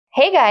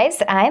Hey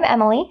guys, I'm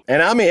Emily.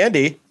 And I'm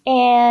Andy.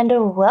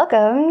 And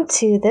welcome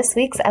to this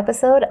week's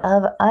episode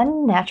of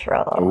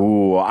Unnatural.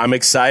 Ooh, I'm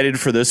excited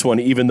for this one,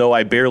 even though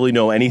I barely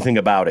know anything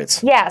about it.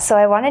 Yeah, so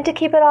I wanted to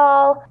keep it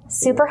all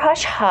super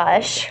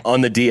hush-hush. On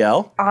the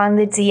DL? On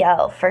the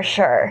DL, for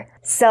sure.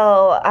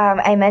 So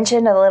I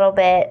mentioned a little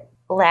bit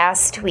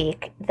last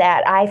week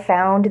that I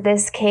found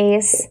this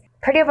case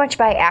pretty much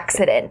by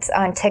accident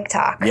on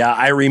TikTok. Yeah,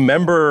 I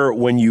remember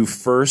when you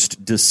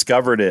first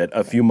discovered it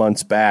a few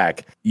months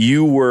back,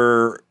 you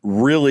were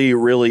really,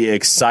 really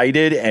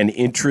excited and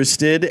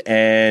interested,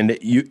 and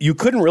you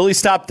couldn't really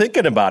stop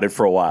thinking about it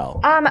for a while.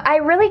 I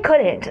really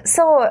couldn't.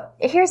 So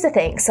here's the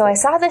thing. So I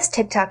saw this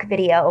TikTok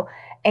video,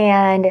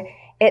 and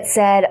it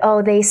said,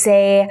 they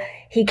say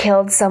he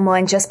killed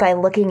someone just by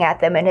looking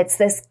at them, and it's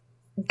this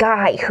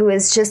guy who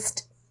is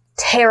just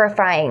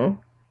terrifying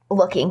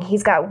looking.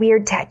 He's got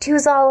weird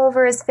tattoos all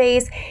over his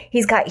face.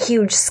 He's got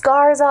huge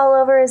scars all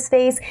over his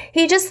face.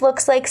 He just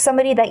looks like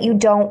somebody that you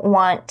don't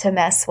want to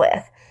mess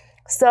with.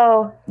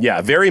 So yeah,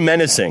 very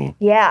menacing.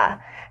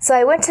 Yeah. So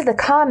I went to the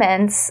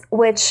comments,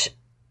 which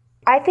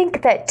I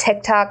think that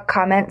TikTok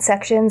comment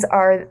sections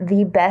are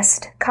the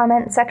best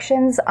comment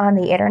sections on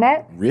the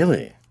internet.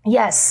 Really?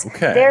 Yes.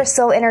 Okay. They're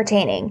so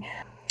entertaining.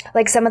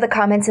 Like some of the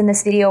comments in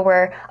this video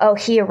were,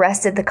 he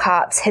arrested the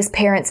cops. His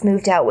parents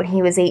moved out when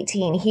he was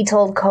 18. He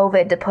told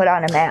COVID to put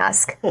on a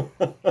mask.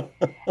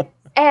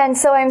 And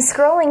so I'm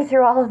scrolling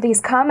through all of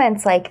these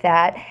comments like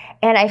that,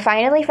 and I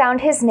finally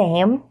found his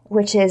name,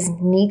 which is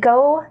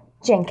Nico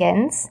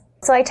Jenkins.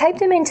 So I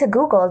typed him into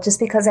Google just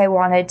because I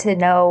wanted to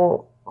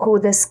know who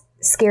this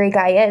scary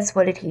guy is.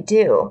 What did he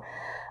do?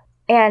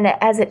 And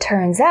as it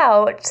turns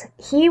out,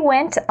 he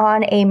went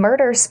on a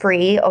murder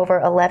spree over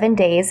 11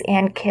 days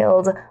and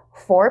killed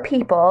 4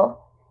 people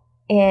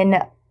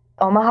in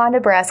Omaha,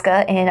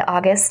 Nebraska in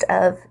August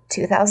of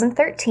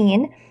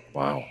 2013.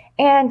 Wow.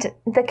 And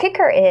the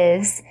kicker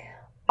is,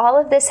 all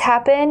of this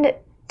happened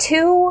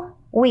 2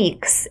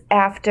 weeks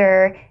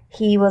after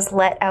he was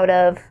let out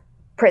of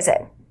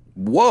prison.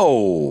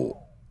 Whoa.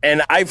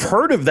 And I've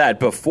heard of that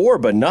before,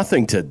 but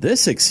nothing to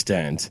this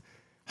extent.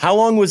 How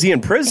long was he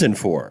in prison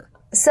for?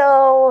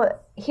 So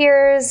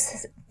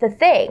here's the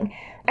thing.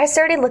 I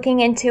started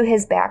looking into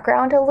his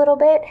background a little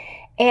bit,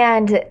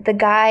 and the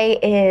guy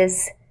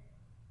is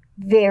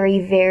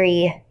very,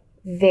 very,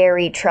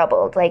 very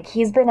troubled. Like,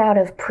 he's been out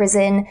of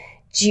prison,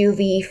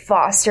 juvie,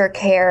 foster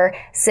care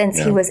since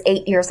he was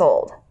 8 years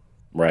old.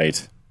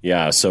 Right.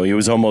 Yeah, so he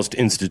was almost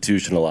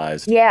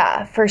institutionalized.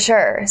 Yeah, for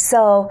sure.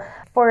 So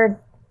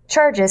for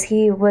charges,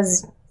 he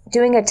was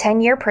doing a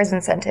 10-year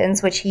prison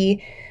sentence, which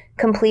he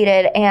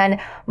completed, and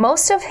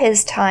most of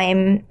his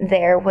time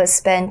there was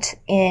spent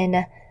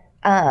in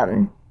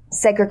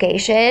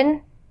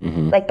segregation,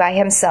 like by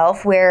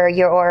himself, where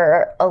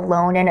you're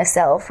alone in a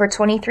cell for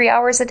 23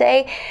 hours a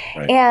day.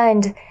 Right.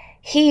 And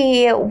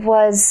he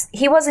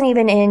wasn't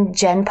even in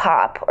Gen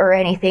Pop or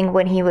anything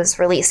when he was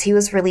released. He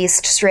was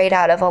released straight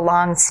out of a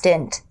long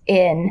stint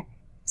in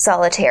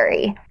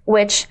solitary,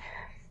 which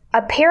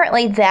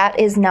apparently that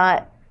is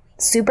not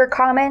super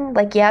common.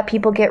 Like, yeah,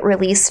 people get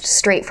released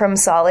straight from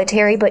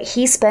solitary, but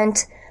he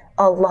spent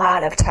a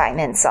lot of time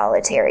in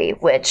solitary,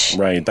 which...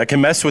 Right, that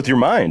can mess with your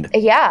mind.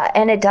 Yeah,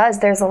 and it does.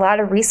 There's a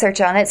lot of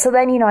research on it. So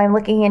then, I'm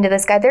looking into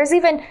this guy. There's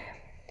even...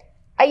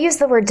 I use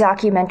the word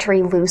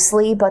documentary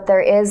loosely, but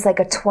there is like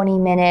a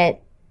 20-minute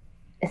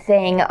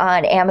thing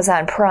on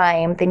Amazon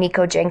Prime, the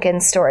Nico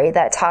Jenkins story,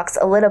 that talks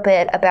a little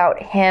bit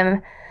about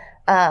him.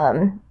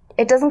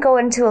 It doesn't go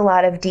into a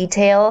lot of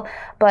detail,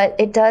 but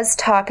it does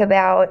talk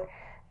about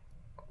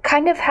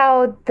kind of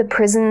how the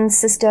prison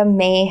system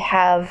may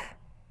have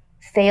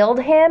failed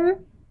him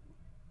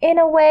in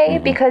a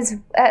way, because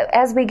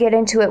as we get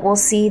into it, we'll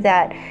see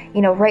that,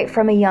 right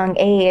from a young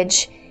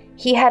age,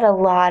 he had a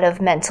lot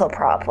of mental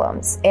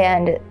problems,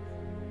 and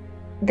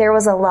there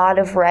was a lot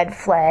of red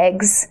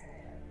flags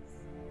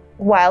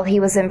while he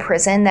was in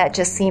prison that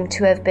just seemed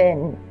to have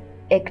been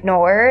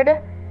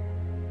ignored.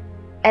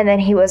 And then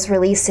he was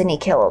released and he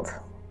killed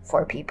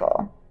 4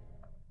 people.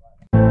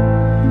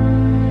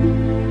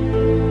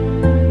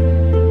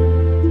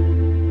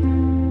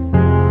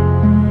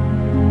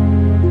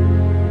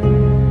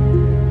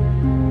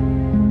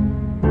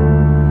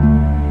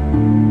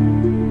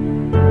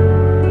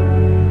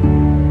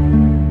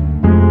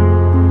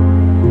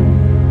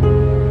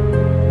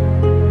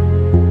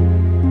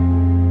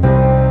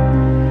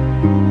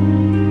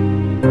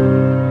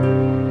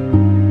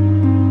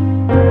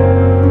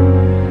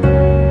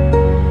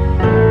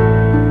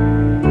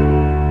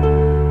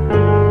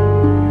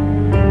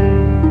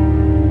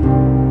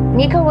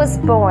 Nico was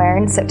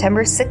born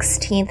September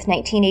 16th,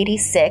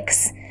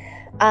 1986.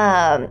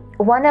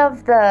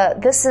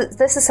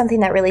 This is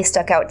something that really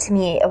stuck out to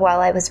me while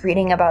I was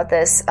reading about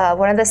this.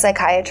 One of the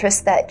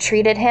psychiatrists that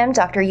treated him,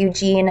 Dr.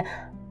 Eugene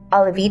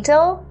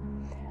Olivito,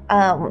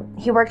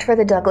 he worked for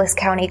the Douglas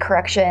County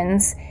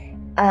Corrections,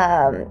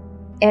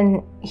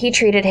 and he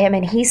treated him,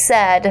 and he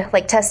said,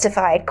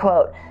 testified,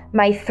 quote,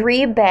 My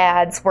three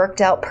bads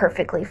worked out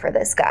perfectly for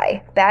this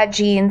guy. Bad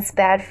genes,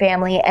 bad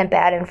family, and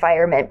bad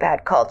environment,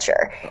 bad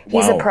culture.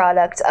 He's a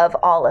product of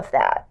all of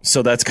that.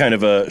 So that's kind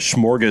of a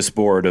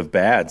smorgasbord of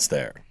bads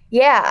there.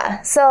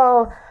 Yeah.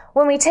 So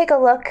when we take a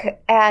look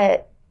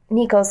at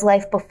Nico's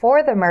life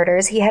before the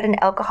murders, he had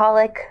an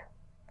alcoholic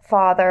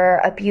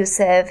father,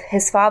 abusive.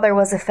 His father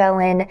was a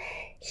felon.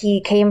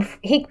 He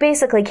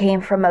basically came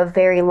from a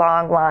very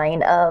long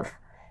line of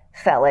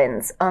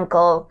felons: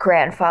 uncle,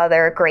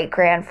 grandfather,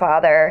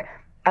 great-grandfather,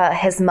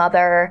 his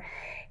mother.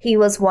 He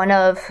was one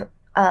of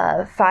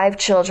 5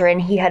 children.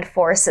 He had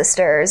 4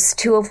 sisters,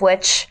 2 of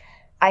which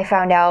I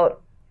found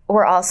out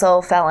were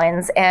also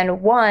felons,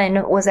 and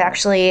one was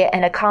actually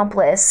an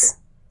accomplice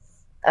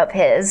of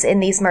his in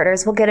these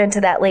murders. We'll get into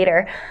that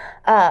later.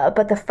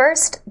 But the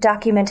first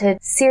documented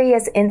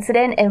serious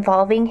incident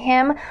involving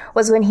him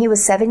was when he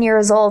was 7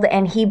 years old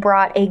and he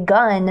brought a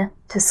gun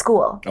to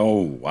school.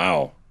 Oh,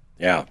 wow.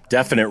 Yeah,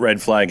 definite red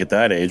flag at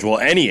that age. Well,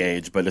 any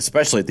age, but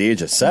especially at the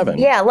age of 7.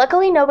 Yeah,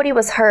 luckily nobody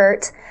was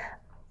hurt,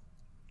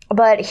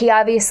 but he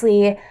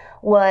obviously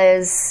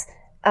was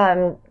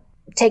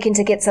taken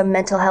to get some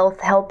mental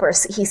health help, or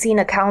he seen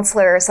a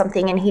counselor or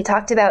something, and he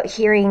talked about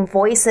hearing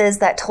voices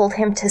that told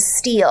him to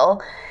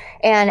steal.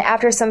 And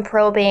after some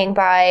probing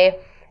by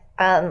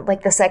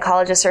like the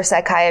psychologist or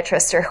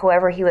psychiatrist or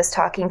whoever he was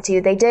talking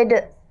to, they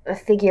did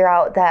figure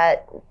out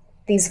that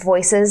these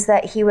voices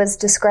that he was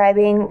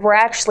describing were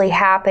actually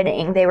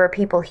happening. They were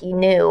people he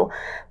knew,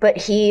 but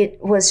he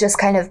was just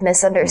kind of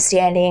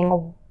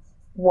misunderstanding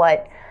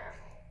what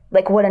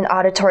an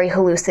auditory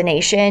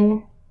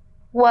hallucination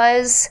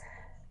was,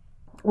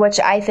 which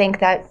I think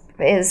that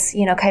is,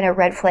 kind of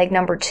red flag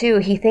number 2.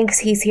 He thinks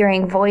he's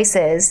hearing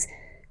voices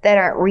that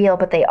aren't real,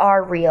 but they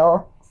are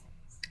real.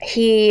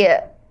 He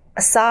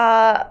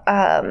saw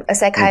a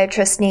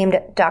psychiatrist named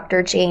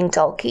Dr. Jane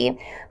Dulkey,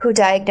 who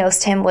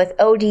diagnosed him with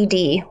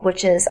ODD,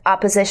 which is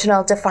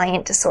oppositional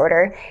defiant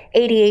disorder,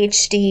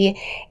 ADHD,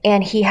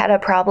 and he had a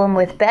problem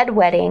with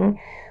bedwetting,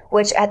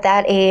 which at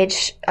that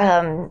age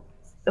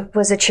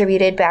was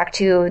attributed back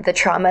to the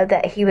trauma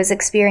that he was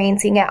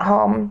experiencing at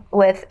home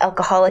with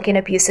alcoholic and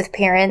abusive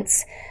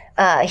parents.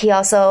 He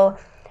also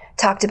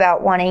talked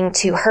about wanting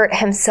to hurt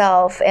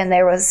himself, and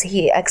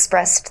he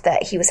expressed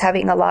that he was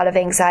having a lot of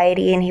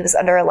anxiety and he was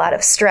under a lot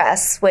of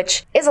stress,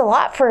 which is a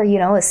lot for, a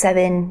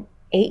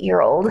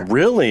 7-8-year-old.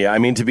 Really? I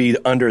mean, to be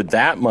under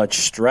that much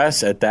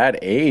stress at that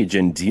age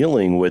and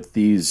dealing with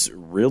these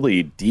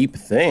really deep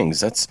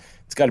things, it's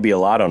got to be a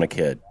lot on a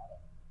kid.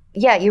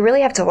 Yeah, you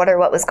really have to wonder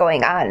what was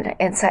going on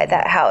inside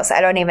that house. I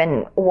don't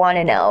even want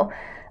to know.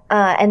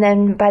 And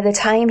then by the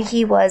time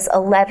he was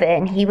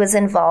 11, he was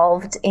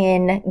involved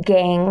in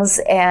gangs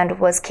and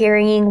was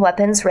carrying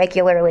weapons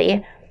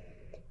regularly.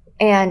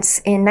 And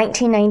in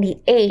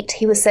 1998,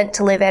 he was sent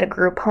to live at a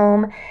group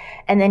home,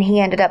 and then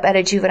he ended up at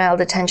a juvenile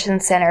detention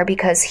center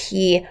because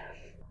he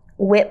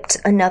whipped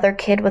another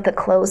kid with a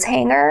clothes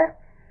hanger.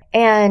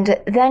 And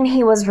then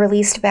he was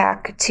released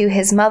back to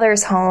his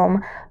mother's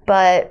home,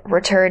 but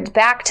returned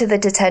back to the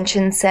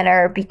detention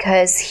center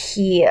because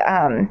he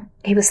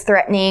was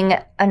threatening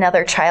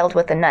another child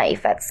with a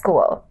knife at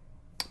school.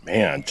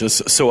 Man,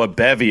 just so a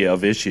bevy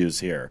of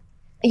issues here.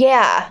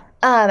 Yeah.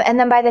 And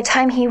then by the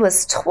time he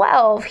was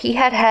 12, he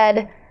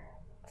had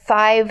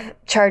 5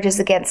 charges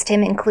against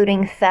him,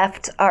 including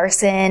theft,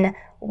 arson,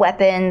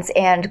 weapons,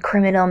 and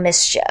criminal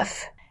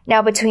mischief.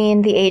 Now,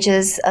 between the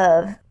ages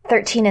of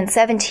 13 and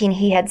 17,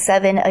 he had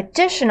 7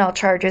 additional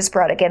charges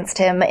brought against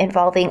him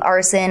involving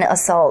arson,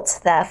 assault,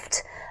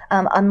 theft,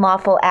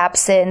 unlawful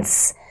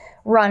absence,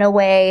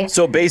 runaway.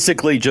 So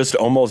basically just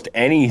almost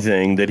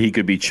anything that he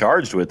could be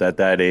charged with at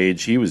that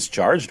age, he was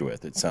charged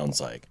with, it sounds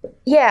like.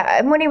 Yeah,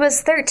 and when he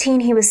was 13,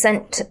 he was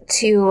sent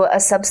to a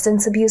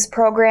substance abuse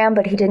program,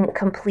 but he didn't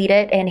complete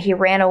it, and he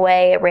ran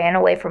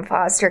away from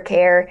foster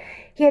care.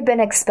 He had been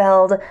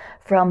expelled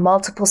from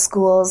multiple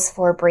schools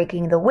for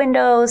breaking the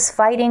windows,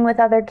 fighting with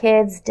other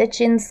kids,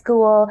 ditching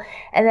school,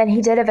 and then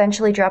he did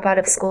eventually drop out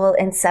of school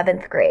in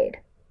 7th grade.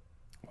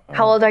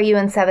 How old are you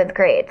in 7th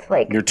grade?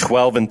 You're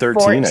 12 and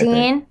 13, 14? I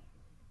think.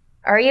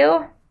 Are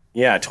you?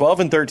 Yeah,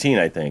 12 and 13,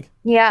 I think.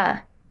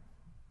 Yeah.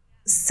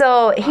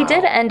 So he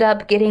did end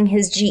up getting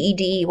his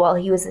GED while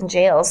he was in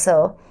jail,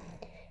 so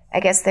I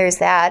guess there's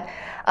that.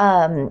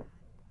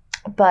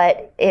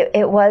 But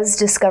it was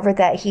discovered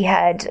that he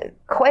had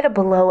quite a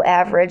below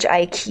average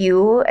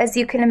IQ, as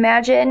you can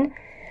imagine.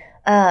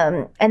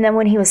 And then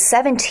when he was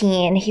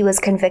 17, he was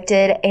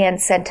convicted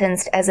and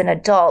sentenced as an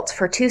adult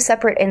for 2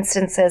 separate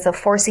instances of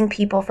forcing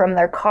people from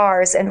their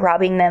cars and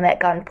robbing them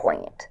at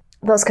gunpoint.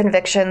 Those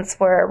convictions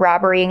were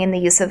robbery and the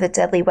use of a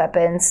deadly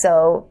weapon,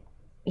 so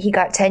he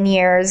got 10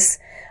 years,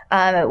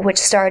 which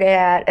started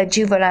at a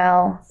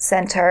juvenile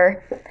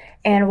center.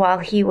 And while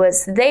he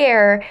was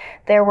there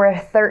were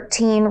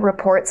 13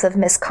 reports of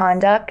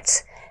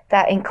misconduct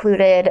that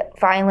included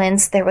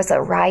violence. There was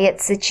a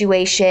riot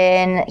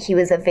situation. He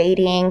was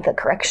evading the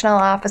correctional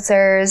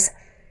officers.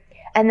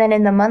 And then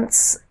in the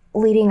months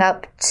leading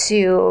up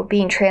to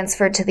being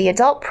transferred to the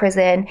adult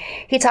prison,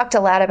 he talked a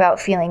lot about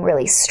feeling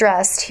really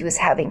stressed. He was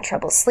having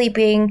trouble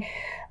sleeping.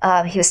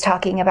 He was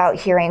talking about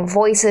hearing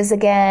voices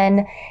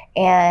again,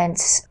 and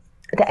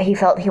that he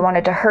felt he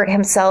wanted to hurt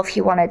himself.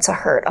 He wanted to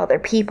hurt other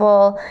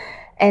people.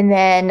 And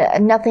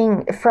then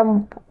nothing,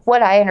 from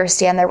what I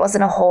understand, there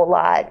wasn't a whole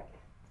lot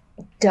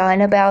done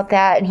about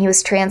that. And he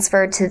was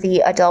transferred to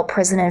the adult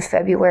prison in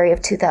February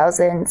of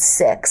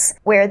 2006,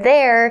 where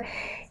there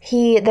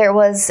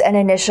was an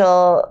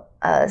initial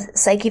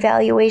psych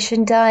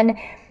evaluation done.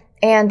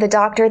 And the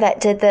doctor that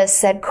did this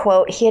said,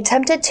 quote, "He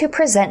attempted to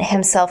present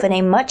himself in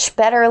a much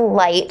better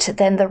light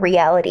than the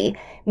reality,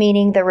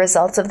 meaning the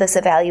results of this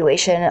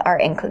evaluation are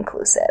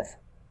inconclusive."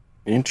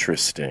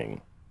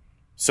 Interesting.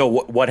 So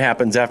what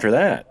happens after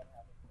that?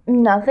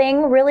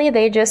 Nothing, really.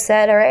 They just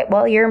said, all right,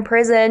 well, you're in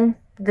prison.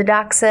 The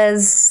doc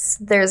says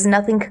there's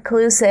nothing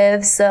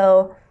conclusive,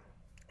 so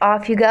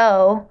off you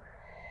go.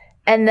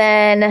 And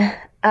then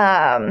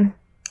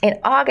in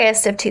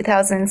August of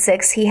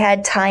 2006, he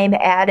had time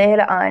added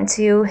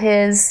onto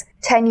his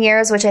 10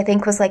 years, which I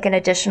think was like an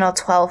additional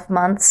 12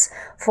 months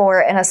for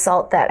an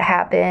assault that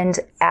happened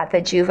at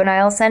the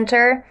juvenile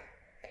center.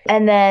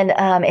 And then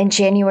in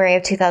January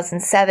of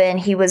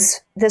 2007,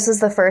 this was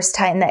the first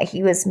time that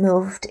he was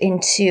moved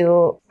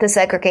into the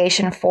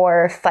segregation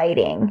for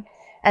fighting.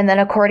 And then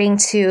according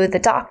to the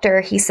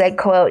doctor, he said,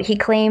 quote, "He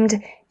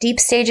claimed deep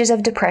stages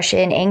of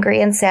depression, angry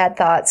and sad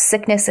thoughts,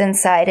 sickness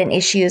inside, and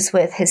issues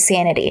with his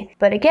sanity."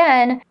 But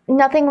again,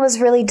 nothing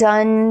was really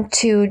done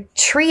to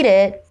treat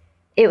it.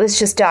 It was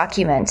just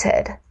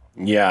documented.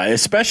 Yeah,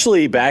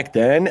 especially back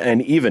then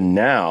and even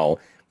now,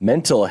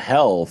 mental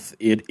health,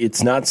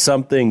 it's not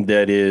something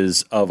that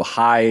is of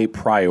high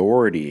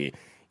priority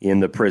in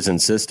the prison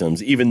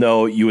systems, even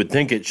though you would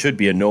think it should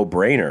be a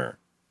no-brainer.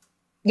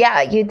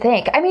 Yeah, you'd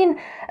think. I mean,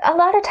 a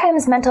lot of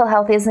times mental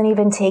health isn't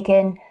even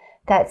taken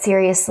that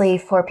seriously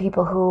for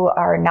people who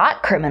are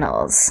not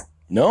criminals.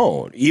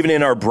 No, even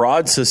in our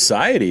broad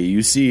society,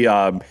 you see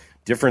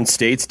different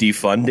states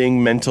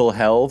defunding mental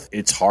health.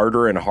 It's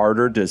harder and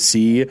harder to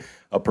see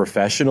a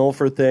professional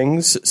for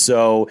things.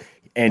 So,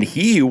 and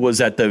he was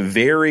at the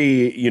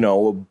very,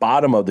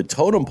 bottom of the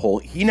totem pole.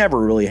 He never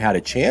really had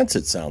a chance,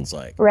 it sounds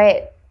like.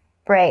 Right.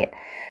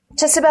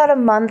 Just about a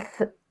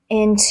month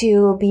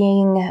into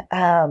being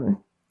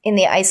in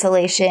the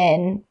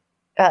isolation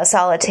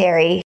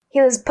solitary,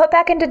 he was put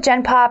back into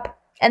Gen Pop.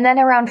 And then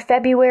around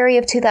February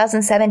of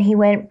 2007, he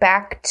went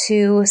back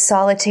to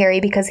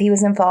solitary because he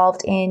was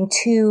involved in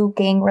 2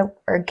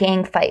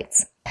 gang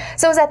fights.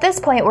 So it was at this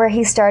point where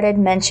he started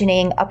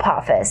mentioning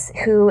Apophis,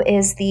 who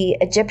is the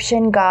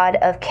Egyptian god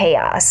of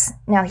chaos.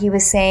 Now, he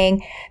was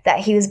saying that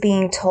he was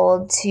being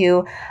told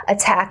to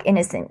attack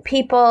innocent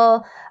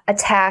people,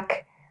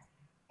 attack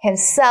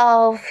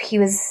himself.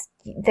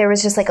 There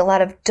was just like a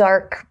lot of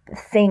dark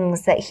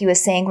things that he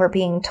was saying were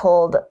being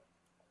told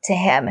to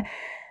him.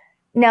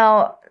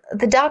 Now,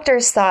 the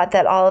doctors thought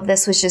that all of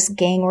this was just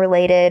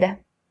gang-related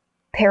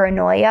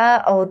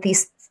paranoia. Oh,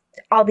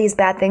 all these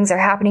bad things are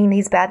happening.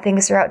 These bad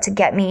things are out to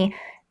get me.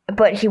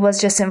 But he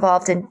was just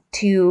involved in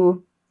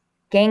 2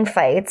 gang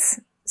fights.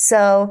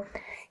 So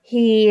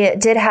he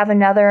did have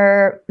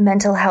another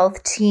mental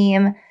health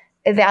team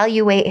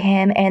evaluate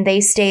him, and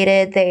they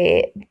stated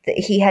that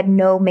he had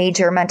no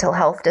major mental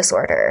health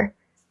disorder.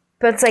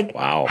 But it's like,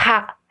 wow.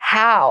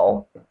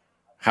 How?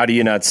 How do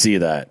you not see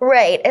that?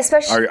 Right.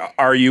 Especially.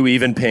 Are you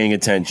even paying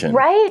attention?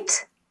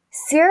 Right.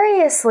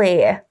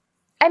 Seriously.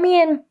 I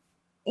mean,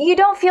 you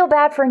don't feel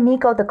bad for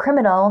Nico the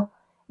criminal.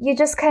 You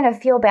just kind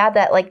of feel bad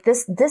that like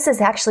this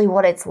is actually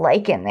what it's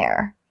like in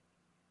there.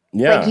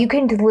 Yeah. Like you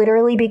can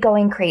literally be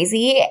going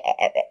crazy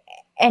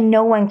and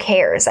no one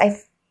cares.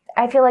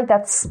 I feel like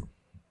that's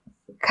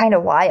kind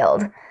of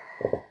wild.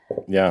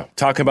 Yeah.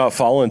 Talk about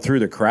falling through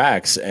the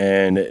cracks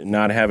and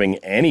not having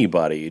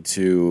anybody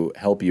to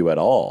help you at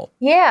all.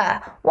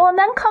 Yeah. Well, and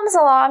then comes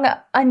along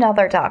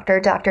another doctor,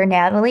 Dr.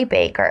 Natalie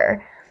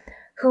Baker,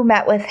 who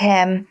met with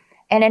him.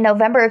 And in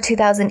November of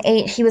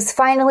 2008, he was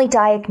finally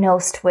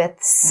diagnosed with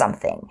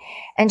something.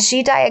 And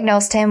she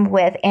diagnosed him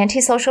with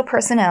antisocial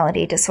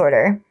personality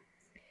disorder.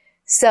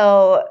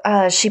 So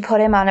she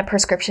put him on a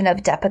prescription of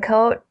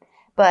Depakote.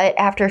 But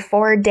after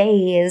 4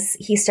 days,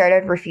 he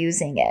started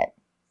refusing it.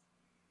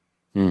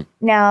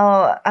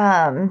 Now,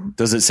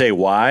 does it say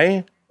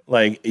why?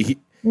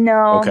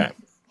 No. Okay.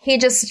 He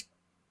did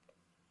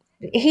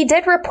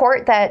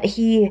report that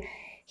he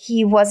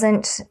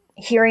wasn't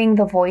hearing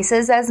the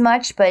voices as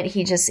much, but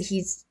he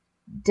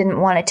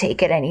didn't want to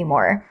take it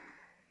anymore.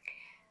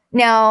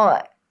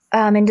 Now,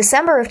 in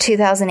December of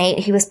 2008,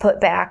 he was put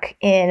back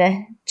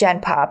in Gen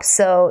Pop.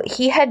 So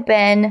he had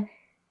been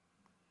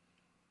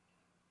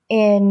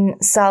in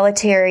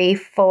solitary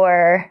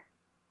for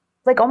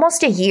like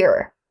almost a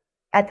year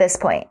at this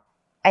point,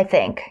 I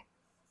think.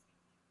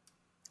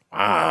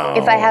 Wow.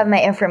 If I have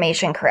my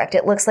information correct,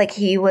 it looks like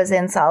he was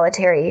in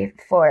solitary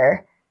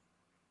for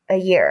a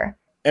year.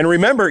 And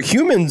remember,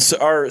 humans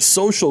are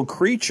social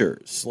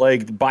creatures.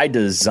 Like by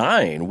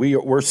design,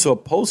 we're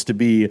supposed to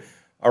be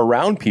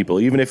around people.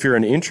 Even if you're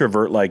an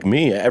introvert like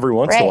me, every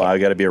once in a while, I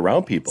got to be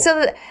around people.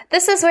 So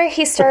this is where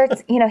he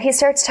starts, he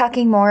starts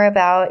talking more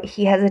about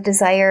he has a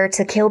desire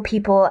to kill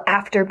people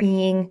after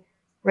being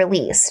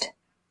released.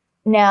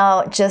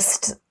 Now,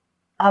 just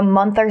a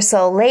month or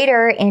so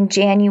later, in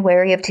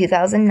January of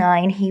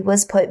 2009, he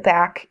was put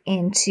back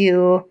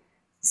into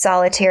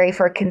solitary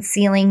for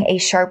concealing a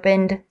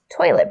sharpened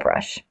toilet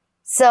brush.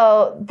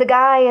 So the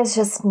guy is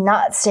just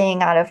not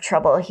staying out of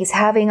trouble. He's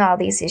having all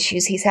these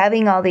issues. He's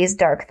having all these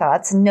dark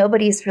thoughts.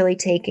 Nobody's really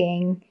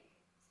taking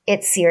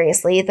it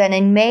seriously. Then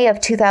in May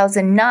of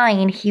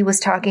 2009, he was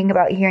talking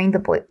about hearing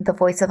the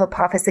voice of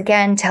Apophis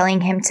again,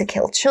 telling him to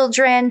kill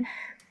children.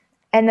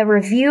 And the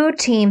review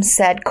team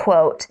said,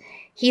 quote,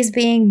 "He's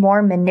being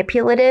more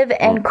manipulative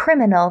and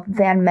criminal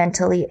than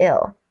mentally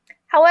ill."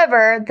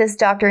 However, this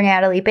Dr.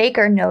 Natalie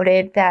Baker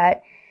noted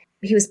that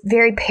he was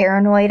very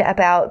paranoid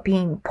about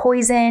being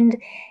poisoned,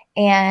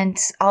 and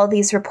all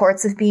these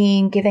reports of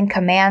being given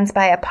commands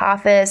by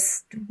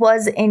Apophis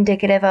was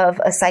indicative of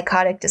a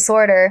psychotic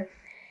disorder.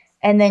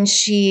 And then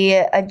she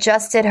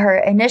adjusted her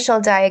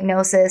initial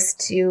diagnosis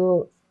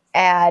to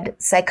add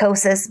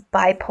psychosis,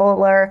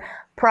 bipolar,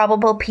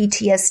 probable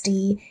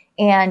PTSD,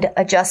 and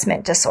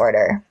adjustment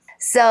disorder.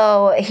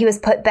 So he was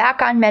put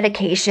back on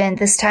medication.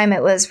 This time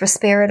it was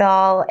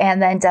risperidol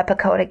and then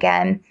Depakote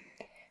again,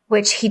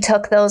 which he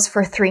took those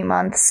for 3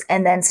 months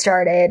and then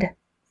started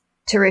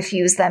to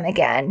refuse them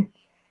again.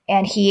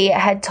 And he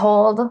had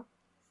told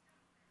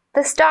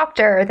this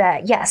doctor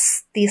that,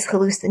 yes, these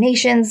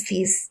hallucinations,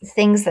 these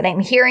things that I'm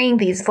hearing,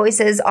 these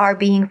voices are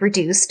being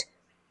reduced,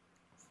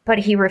 but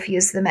he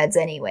refused the meds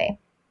anyway.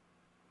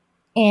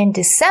 In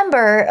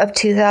December of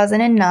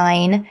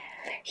 2009,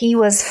 he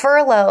was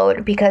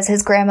furloughed because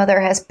his grandmother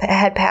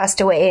had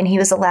passed away, and he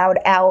was allowed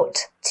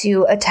out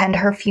to attend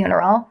her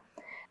funeral.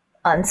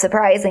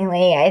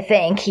 Unsurprisingly, I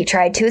think, he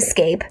tried to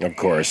escape. Of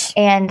course.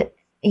 And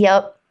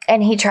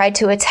he tried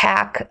to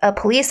attack a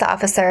police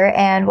officer.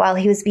 And while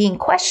he was being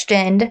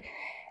questioned,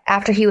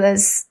 after he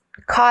was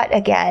caught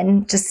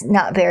again, just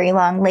not very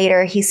long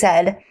later, he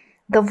said,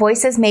 "The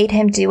voices made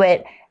him do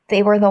it.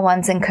 They were the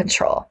ones in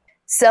control."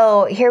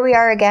 So here we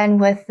are again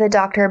with the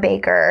Dr.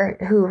 Baker,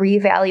 who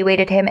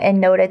reevaluated him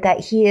and noted that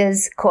he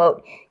is,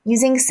 quote,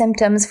 "using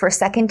symptoms for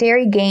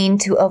secondary gain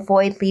to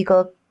avoid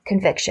legal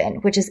conviction,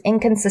 which is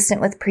inconsistent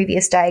with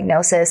previous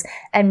diagnosis,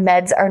 and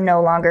meds are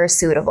no longer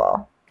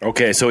suitable."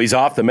 Okay, so he's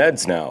off the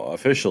meds now,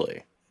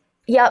 officially.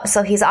 Yep,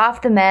 so he's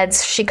off the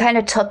meds. She kind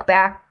of took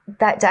back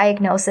that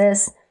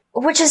diagnosis,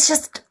 which is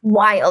just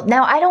wild.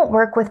 Now, I don't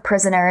work with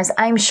prisoners.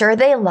 I'm sure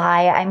they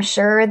lie. I'm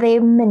sure they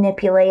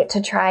manipulate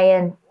to try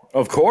and...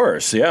 Of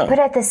course, yeah. But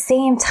at the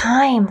same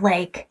time,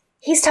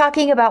 he's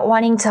talking about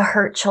wanting to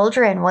hurt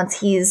children once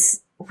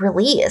he's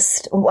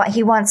released.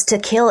 He wants to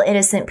kill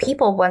innocent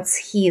people once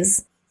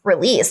he's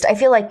released. I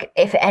feel like,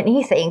 if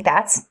anything,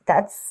 that's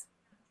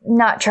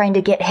not trying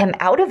to get him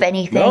out of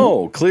anything.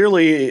 No,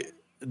 clearly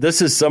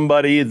this is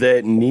somebody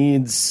that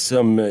needs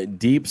some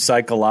deep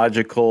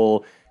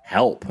psychological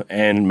help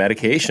and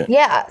medication.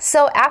 Yeah.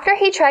 So after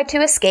he tried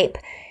to escape,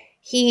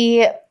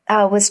 he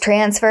was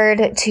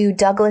transferred to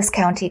Douglas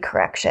County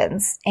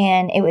Corrections.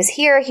 And it was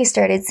here he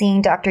started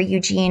seeing Dr.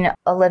 Eugene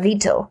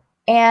Olavito.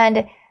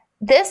 And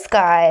this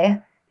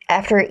guy,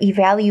 after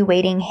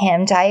evaluating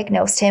him,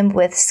 diagnosed him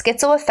with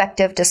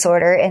schizoaffective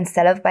disorder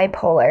instead of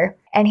bipolar.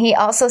 And he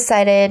also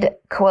cited,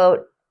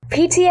 quote,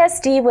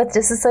 "PTSD with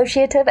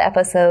dissociative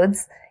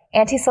episodes,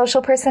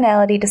 antisocial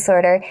personality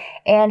disorder,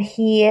 and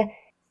he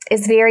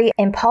is very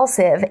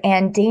impulsive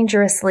and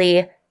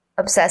dangerously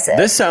obsessive."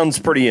 This sounds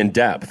pretty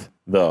in-depth,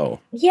 though.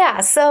 Yeah,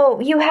 so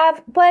you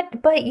have, but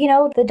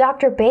the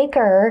Dr.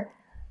 Baker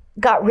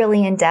got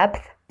really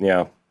in-depth.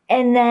 Yeah.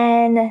 And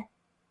then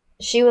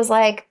she was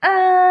like,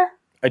 I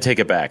take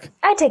it back.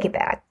 I take it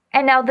back.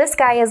 And now this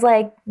guy is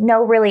like,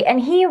 no, really.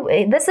 And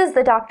this is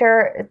the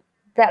doctor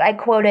that I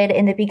quoted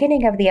in the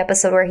beginning of the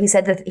episode where he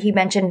said that he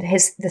mentioned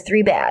the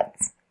 3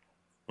 bads.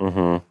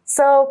 Mm-hmm.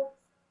 So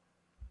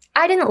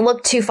I didn't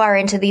look too far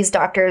into these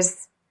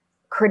doctors'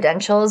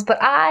 credentials, but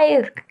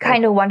I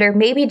kind of wonder,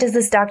 maybe does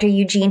this Dr.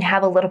 Eugene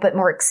have a little bit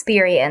more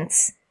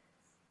experience?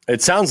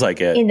 It sounds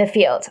like it. In the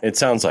field. It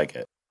sounds like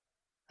it.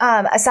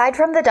 Aside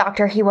from the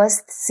doctor, he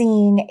was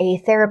seeing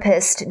a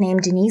therapist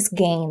named Denise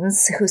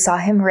Gaines, who saw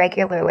him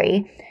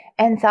regularly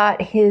and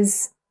thought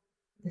his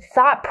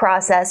thought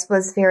process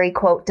was very,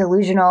 quote,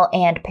 delusional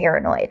and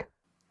paranoid,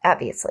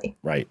 obviously.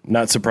 Right.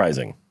 Not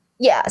surprising.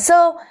 Yeah.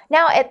 So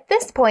now at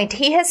this point,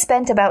 he has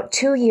spent about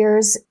 2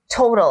 years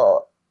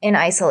total in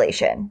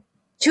isolation.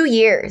 2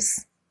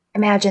 years.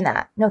 Imagine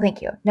that. No,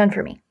 thank you. None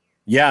for me.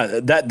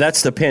 Yeah,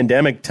 that's the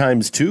pandemic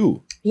times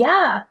 2.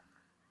 Yeah.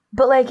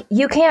 But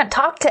you can't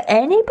talk to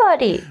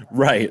anybody.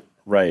 Right.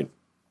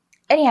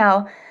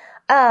 Anyhow,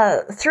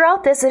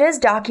 throughout this, it is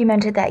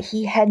documented that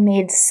he had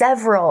made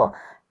several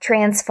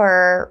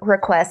transfer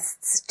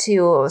requests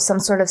to some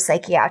sort of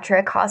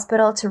psychiatric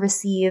hospital to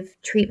receive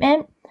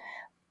treatment.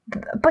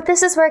 But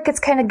this is where it gets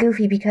kind of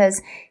goofy,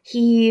 because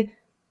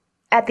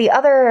at the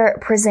other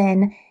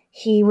prison,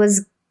 he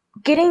was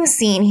getting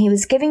seen. He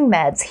was giving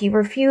meds. He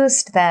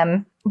refused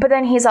them. But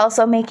then he's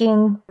also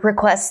making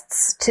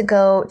requests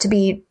to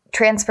be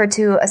transferred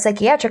to a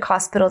psychiatric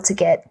hospital to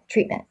get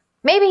treatment.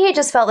 Maybe he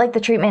just felt like the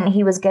treatment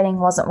he was getting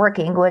wasn't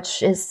working,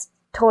 which is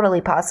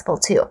totally possible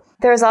too.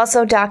 There's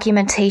also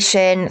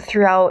documentation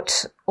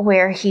throughout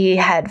where he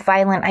had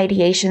violent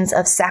ideations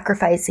of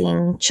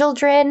sacrificing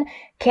children,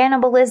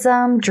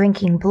 cannibalism,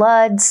 drinking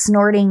blood,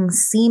 snorting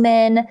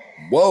semen.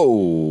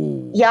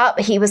 Whoa. Yup,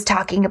 he was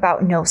talking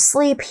about no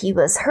sleep. He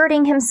was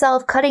hurting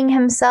himself, cutting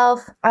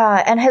himself.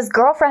 And his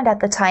girlfriend at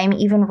the time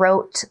even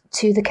wrote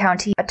to the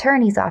county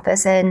attorney's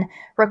office and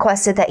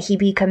requested that he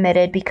be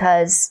committed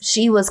because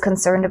she was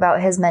concerned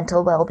about his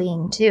mental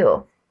well-being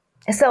too.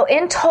 So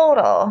in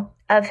total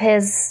of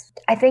his,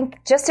 I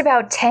think, just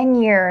about 10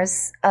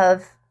 years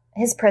of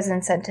his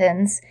prison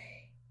sentence,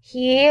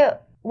 he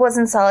was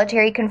in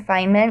solitary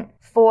confinement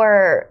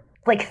for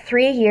like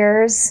 3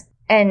 years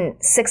and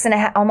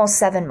 6.5, almost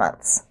 7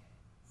 months.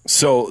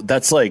 So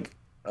that's like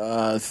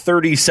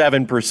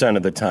 37%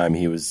 of the time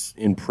he was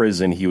in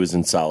prison, he was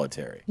in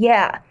solitary.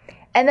 Yeah.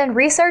 And then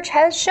research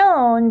has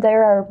shown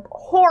there are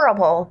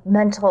horrible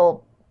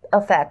mental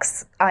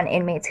effects on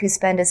inmates who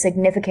spend a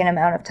significant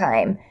amount of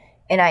time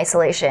in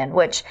isolation,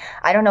 which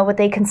I don't know what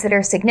they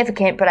consider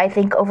significant, but I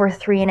think over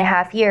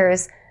 3.5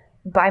 years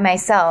by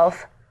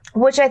myself,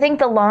 which I think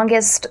the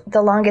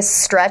longest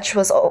stretch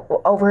was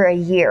over a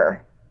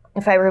year,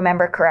 if I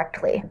remember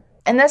correctly.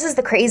 And this is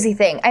the crazy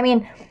thing. I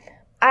mean,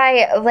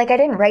 I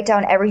didn't write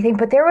down everything,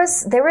 but there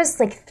was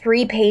like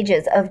 3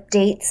 pages of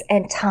dates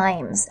and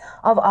times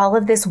of all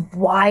of this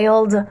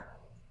wild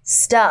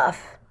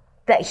stuff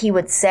that he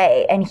would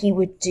say and he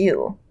would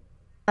do.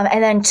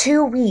 And then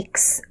 2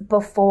 weeks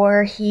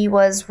before he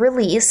was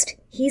released,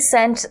 he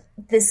sent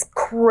this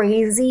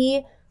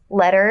crazy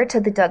letter to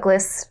the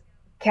Douglas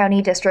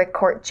County District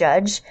Court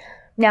judge.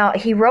 Now,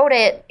 he wrote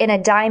it in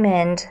a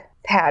diamond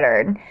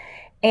pattern,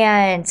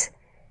 and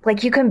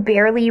like you can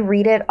barely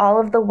read it. All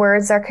of the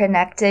words are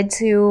connected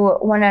to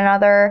one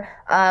another.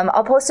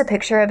 I'll post a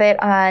picture of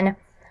it on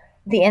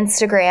the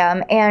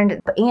Instagram. And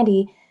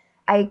Andy,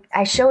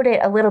 I showed it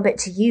a little bit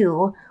to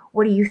you.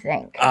 What do you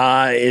think?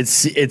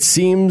 It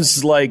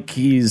seems like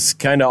he's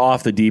kind of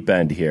off the deep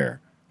end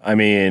here. I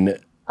mean,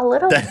 a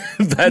little.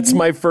 That's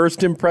my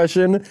first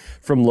impression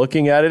from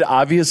looking at it.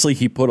 Obviously,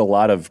 he put a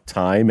lot of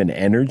time and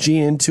energy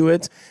into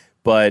it,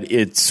 but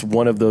it's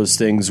one of those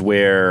things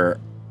where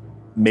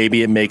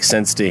maybe it makes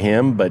sense to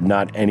him, but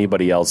not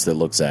anybody else that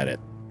looks at it.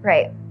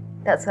 Right.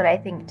 That's what I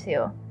think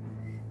too.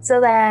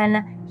 So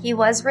then he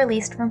was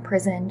released from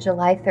prison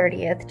July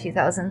 30th,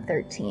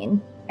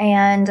 2013.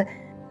 And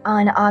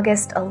on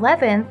August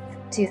 11th,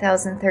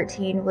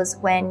 2013 was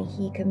when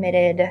he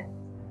committed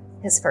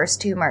his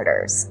first 2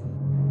 murders.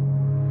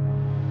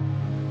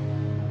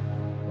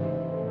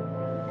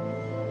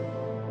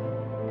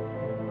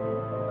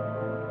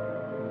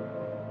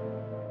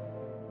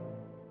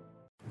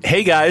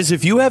 Hey guys,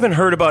 if you haven't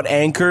heard about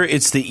Anchor,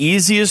 it's the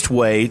easiest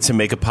way to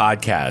make a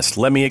podcast.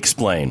 Let me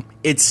explain.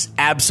 It's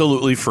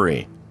absolutely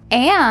free.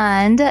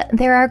 And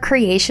there are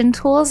creation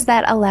tools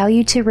that allow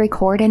you to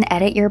record and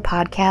edit your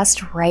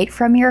podcast right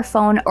from your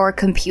phone or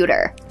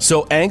computer.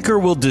 So Anchor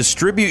will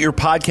distribute your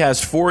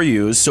podcast for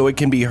you so it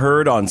can be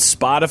heard on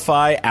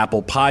Spotify,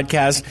 Apple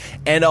Podcasts,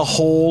 and a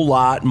whole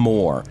lot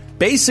more.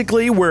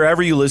 Basically,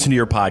 wherever you listen to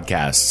your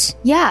podcasts.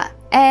 Yeah.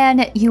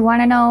 And you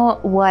want to know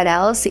what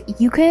else?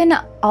 You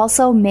can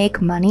also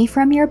make money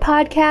from your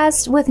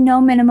podcast with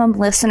no minimum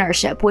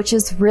listenership, which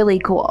is really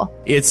cool.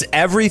 It's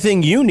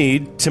everything you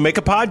need to make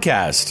a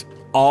podcast,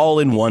 all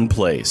in one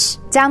place.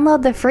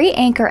 Download the free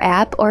Anchor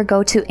app or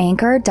go to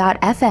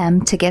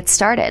anchor.fm to get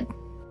started.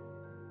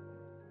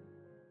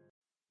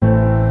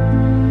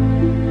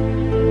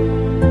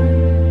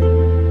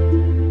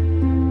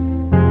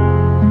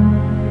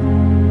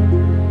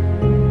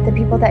 The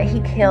people that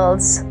he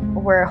killed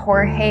were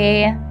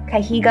Jorge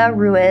Cajiga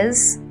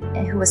Ruiz,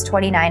 who was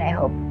 29, I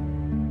hope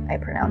I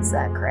pronounced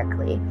that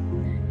correctly,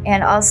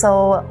 and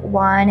also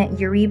Juan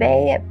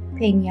Uribe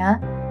Pena,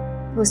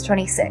 who was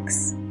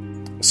 26.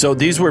 So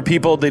these were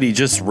people that he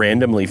just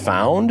randomly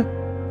found?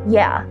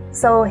 Yeah,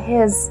 so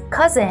his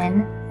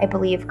cousin, I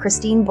believe,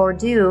 Christine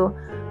Bordeaux,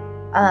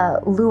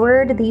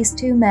 lured these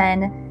 2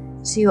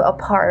 men to a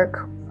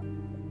park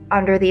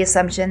under the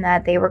assumption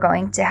that they were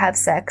going to have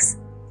sex.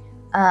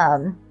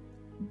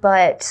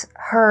 But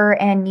her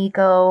and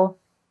Nico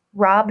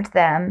robbed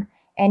them,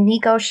 and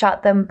Nico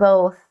shot them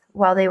both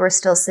while they were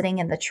still sitting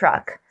in the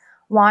truck.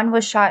 Juan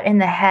was shot in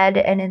the head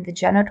and in the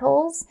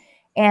genitals,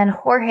 and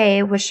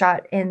Jorge was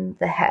shot in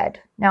the head.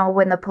 Now,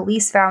 when the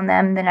police found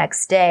them the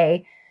next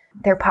day,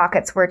 their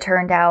pockets were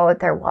turned out,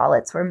 their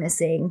wallets were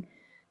missing.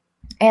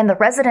 And the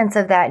residents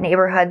of that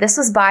neighborhood, this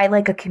was by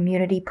like a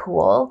community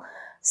pool,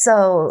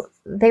 so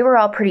they were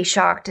all pretty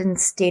shocked and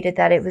stated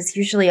that it was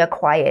usually a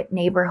quiet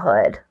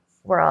neighborhood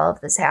where all of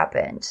this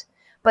happened.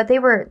 But they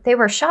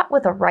were shot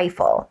with a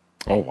rifle.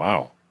 Oh,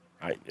 wow.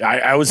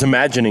 I was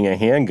imagining a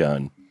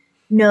handgun.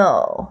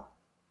 No.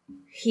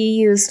 He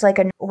used like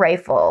a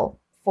rifle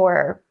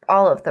for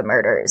all of the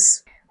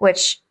murders,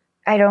 which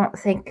I don't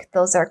think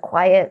those are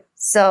quiet.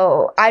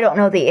 So I don't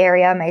know the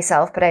area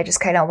myself, but I just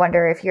kind of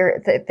wonder if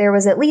there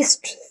was at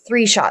least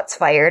 3 shots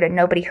fired and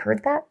nobody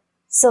heard that.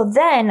 So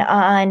then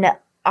on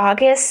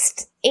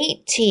August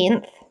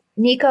 18th,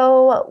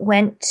 Nico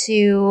went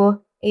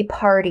to a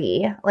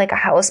party, like a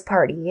house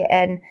party,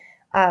 and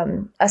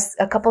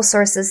a couple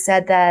sources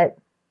said that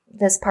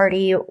this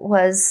party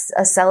was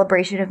a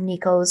celebration of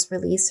Nico's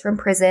release from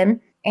prison,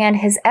 and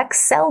his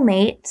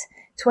ex-cellmate,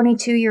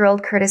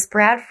 22-year-old Curtis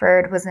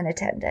Bradford, was in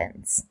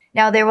attendance.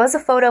 Now, there was a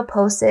photo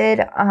posted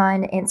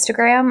on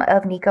Instagram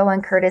of Nico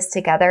and Curtis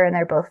together, and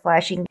they're both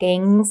flashing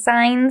gang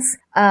signs.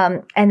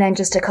 And then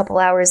just a couple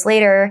hours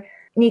later,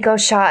 Nico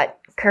shot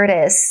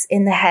Curtis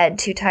in the head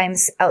 2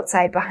 times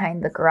outside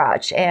behind the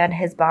garage, and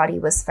his body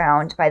was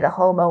found by the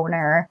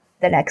homeowner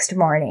the next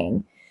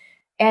morning.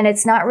 And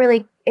it's not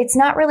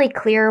really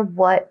clear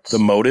what the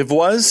motive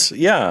was.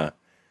 Yeah.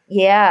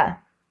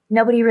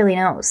 Nobody really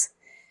knows.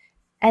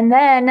 And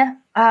then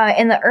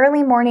in the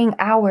early morning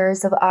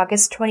hours of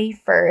August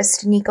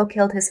 21st, Nico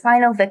killed his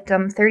final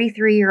victim,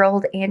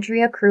 33-year-old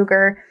Andrea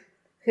Kruger,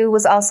 who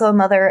was also a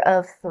mother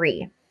of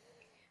 3.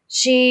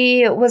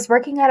 She was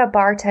working at a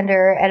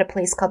bartender at a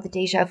place called the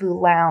Deja Vu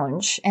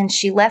Lounge, and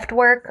she left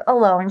work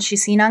alone.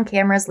 She's seen on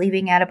cameras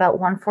leaving at about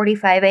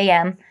 1:45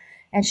 a.m.,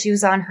 and she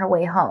was on her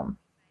way home.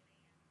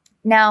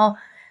 Now,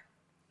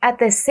 at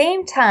the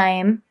same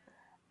time,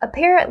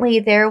 apparently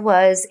there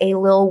was a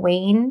Lil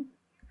Wayne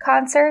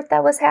concert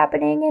that was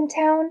happening in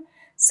town.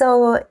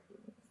 So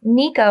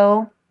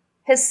Nico,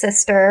 his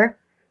sister,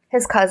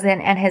 his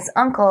cousin, and his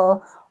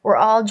uncle were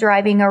all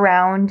driving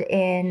around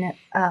in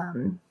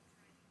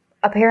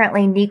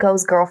apparently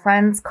Nico's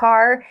girlfriend's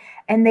car,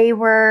 and they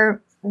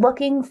were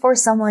looking for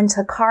someone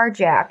to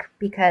carjack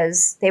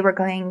because they were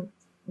going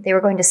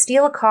to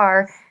steal a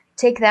car,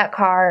 take that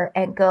car,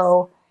 and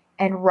go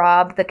and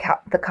rob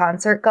the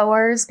concert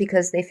goers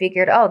because they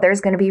figured, oh,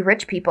 there's going to be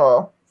rich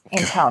people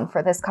in town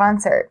for this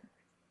concert.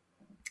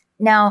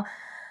 Now,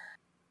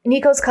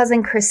 Nico's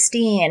cousin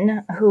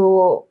Christine,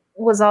 who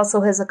was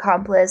also his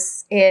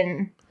accomplice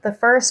in the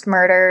first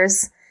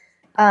murders,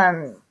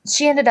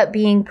 she ended up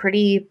being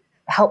pretty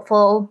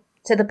helpful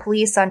to the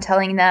police on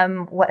telling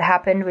them what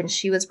happened when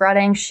she was brought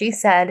in. She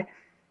said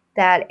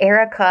that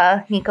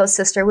Erica, Nico's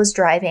sister, was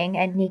driving,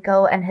 and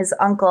Nico and his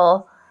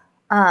uncle,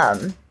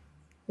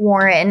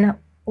 Warren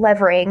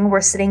Levering, were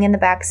sitting in the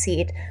back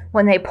seat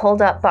when they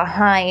pulled up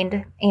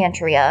behind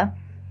Andrea.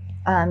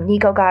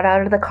 Nico got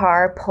out of the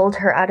car, pulled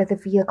her out of the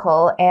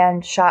vehicle,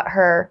 and shot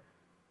her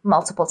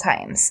multiple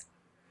times.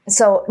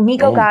 So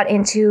Nico got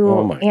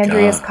into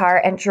Andrea's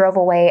car and drove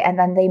away, and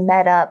then they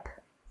met up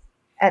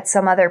at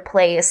some other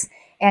place.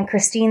 And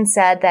Christine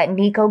said that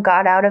Nico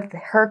got out of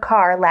her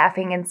car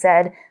laughing and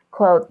said,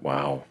 quote,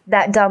 "Wow,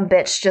 that dumb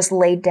bitch just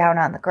laid down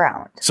on the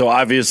ground." So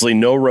obviously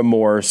no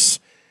remorse.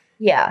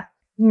 Yeah,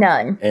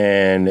 none.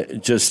 And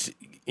just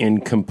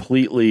in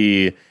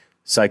completely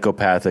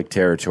psychopathic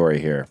territory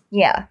here.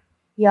 Yeah.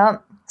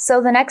 Yep.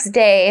 So the next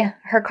day,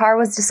 her car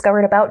was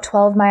discovered about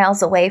 12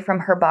 miles away from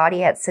her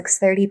body at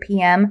 6:30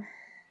 p.m.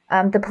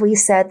 The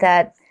police said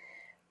that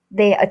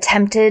they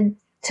attempted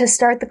to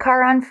start the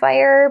car on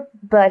fire,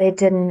 but it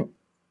didn't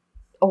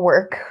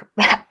work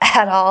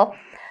at all.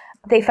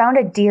 They found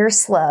a deer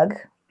slug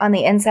on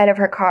the inside of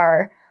her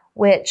car,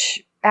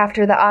 which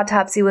after the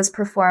autopsy was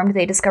performed,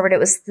 they discovered it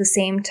was the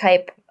same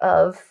type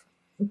of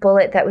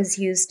bullet that was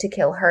used to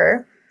kill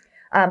her.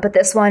 But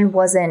this one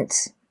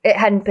it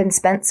hadn't been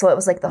spent, so it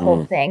was like the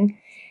whole thing.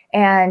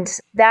 And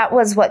that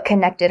was what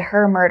connected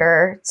her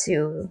murder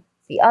to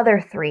the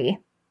other 3.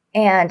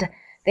 And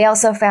they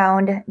also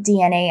found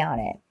DNA on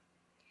it.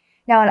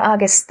 Now, on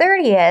August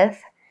 30th,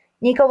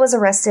 Nico was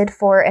arrested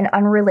for an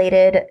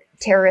unrelated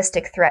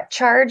terroristic threat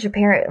charge.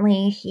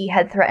 Apparently, he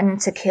had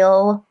threatened to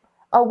kill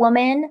a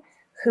woman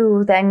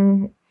who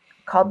then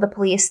called the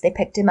police. They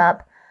picked him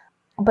up,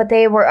 but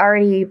they were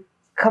already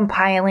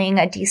compiling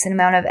a decent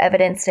amount of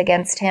evidence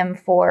against him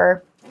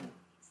for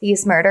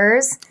these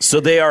murders. So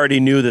they already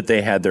knew that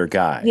they had their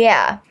guy.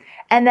 Yeah.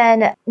 And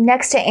then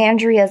next to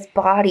Andrea's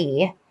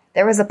body,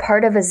 there was a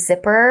part of a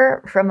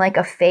zipper from like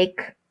a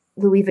fake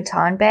Louis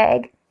Vuitton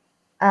bag.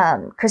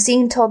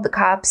 Christine told the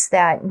cops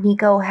that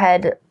Nico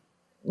had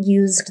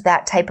used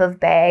that type of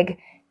bag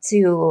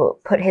to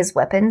put his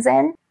weapons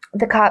in.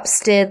 The cops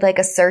did like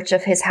a search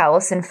of his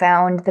house and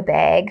found the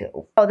bag.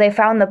 Oh, they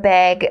found the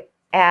bag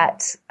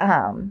at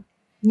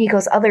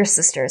Nico's other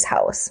sister's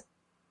house.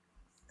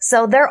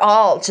 So they're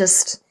all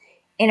just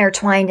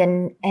intertwined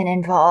and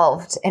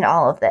involved in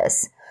all of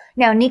this.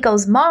 Now,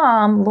 Nico's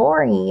mom,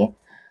 Lori,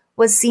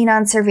 was seen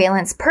on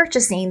surveillance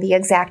purchasing the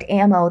exact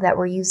ammo that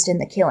were used in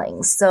the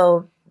killings.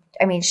 So,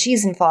 I mean,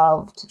 she's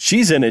involved.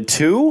 She's in it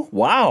too?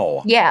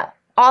 Wow. Yeah,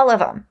 all of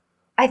them.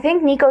 I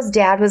think Nico's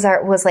dad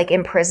was like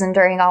in prison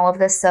during all of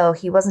this, so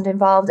he wasn't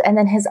involved. And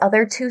then his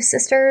other 2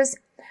 sisters,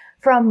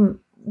 from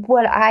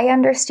what I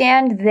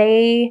understand,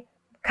 they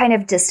kind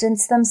of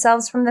distanced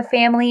themselves from the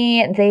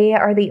family. They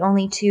are the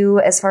only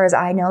 2, as far as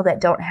I know,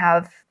 that don't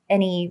have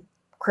any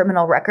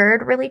criminal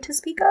record really to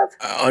speak of.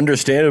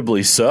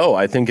 Understandably so.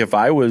 I think if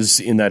I was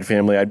in that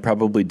family, I'd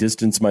probably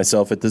distance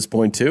myself at this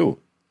point too.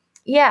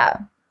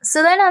 Yeah.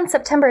 So then on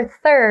September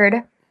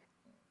 3rd,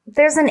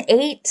 there's an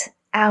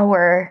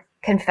 8-hour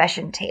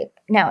confession tape.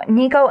 Now,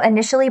 Nico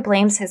initially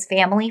blames his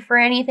family for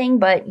anything,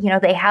 but,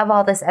 they have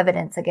all this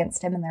evidence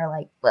against him and they're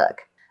like,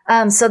 look.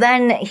 So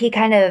then he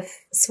kind of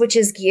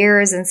switches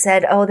gears and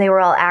said, oh, they were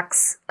all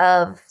acts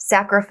of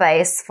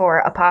sacrifice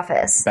for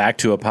Apophis. Back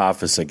to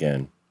Apophis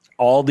again.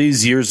 All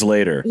these years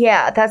later.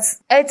 Yeah,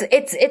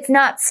 it's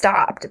not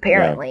stopped,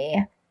 apparently.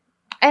 Yeah.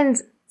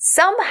 And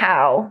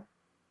somehow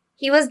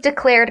he was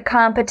declared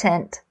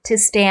competent to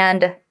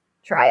stand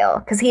trial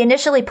because he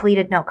initially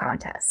pleaded no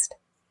contest.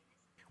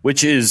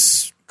 Which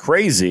is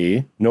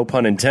crazy, no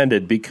pun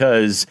intended,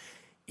 because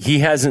he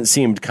hasn't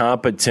seemed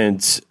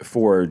competent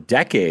for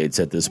decades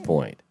at this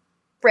point.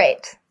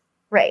 Right.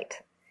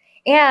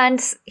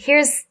 And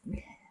here's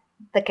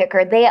the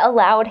kicker. They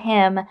allowed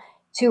him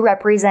to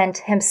represent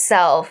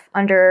himself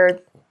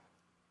under,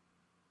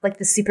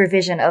 the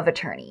supervision of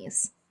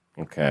attorneys.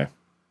 Okay.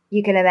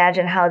 You can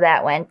imagine how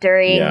that went.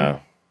 During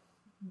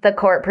the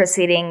court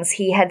proceedings,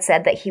 he had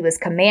said that he was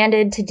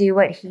commanded to do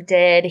what he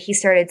did. He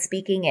started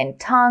speaking in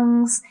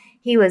tongues.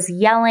 He was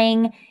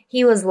yelling.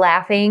 He was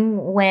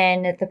laughing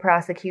when the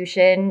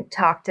prosecution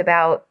talked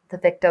about the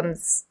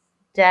victims'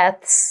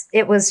 deaths.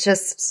 It was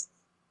just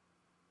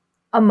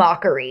a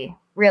mockery,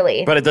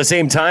 really. But at the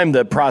same time,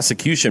 the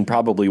prosecution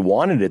probably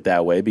wanted it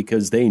that way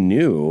because they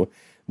knew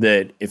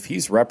that if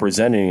he's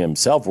representing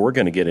himself, we're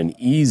going to get an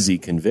easy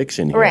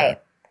conviction here.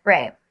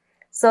 Right.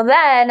 So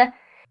then,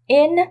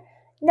 in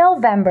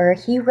November,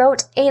 he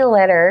wrote a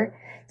letter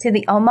to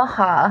the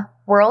Omaha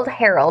World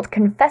Herald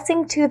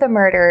confessing to the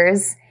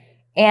murders,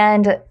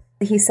 and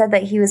he said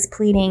that he was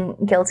pleading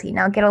guilty.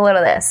 Now, get a load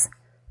of this.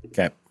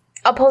 Okay.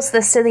 I'll post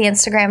this to the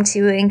Instagram,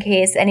 too, in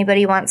case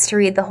anybody wants to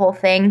read the whole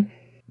thing.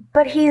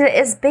 But he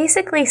is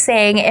basically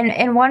saying,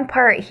 in one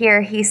part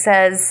here, he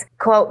says,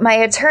 quote, "My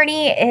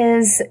attorney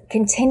is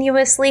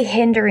continuously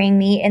hindering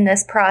me in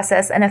this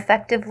process and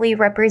effectively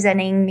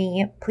representing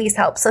me. Please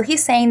help." So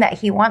he's saying that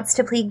he wants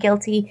to plead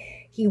guilty.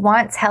 He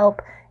wants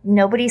help.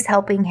 Nobody's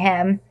helping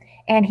him.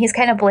 And he's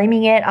kind of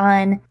blaming it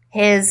on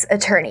his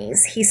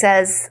attorneys. He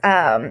says,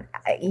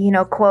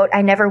 quote,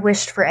 "I never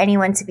wished for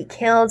anyone to be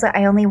killed.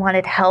 I only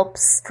wanted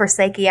helps for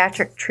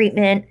psychiatric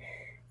treatment.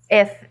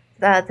 If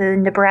the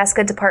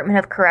Nebraska Department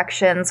of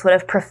Corrections would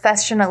have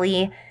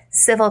professionally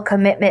civil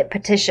commitment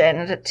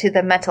petitioned to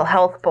the mental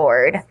health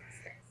board,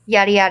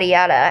 yada, yada,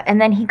 yada." And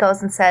then he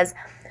goes and says,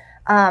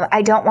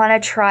 "I don't want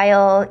a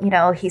trial."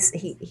 He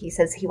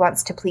says he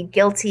wants to plead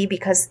guilty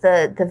because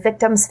the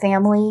victim's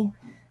family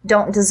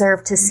don't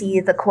deserve to see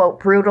the, quote,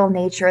 "brutal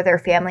nature their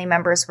family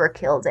members were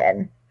killed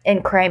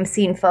in crime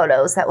scene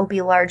photos that will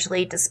be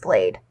largely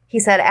displayed." He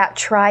said, "At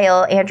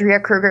trial, Andrea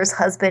Kruger's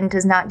husband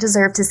does not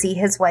deserve to see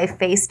his wife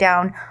face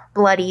down,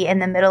 bloody, in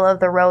the middle of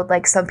the road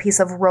like some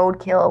piece of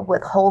roadkill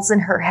with holes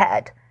in her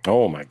head."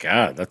 Oh, my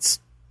God. That's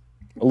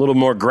a little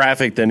more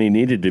graphic than he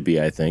needed to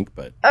be, I think.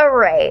 But all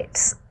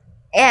right.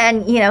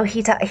 And,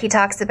 he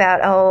talks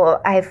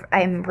about,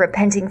 I'm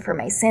repenting for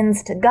my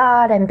sins to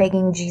God. I'm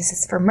begging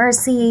Jesus for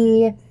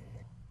mercy.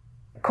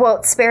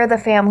 Quote, "Spare the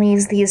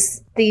families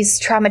these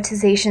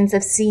traumatizations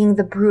of seeing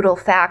the brutal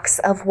facts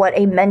of what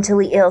a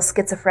mentally ill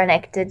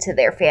schizophrenic did to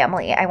their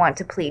family. I want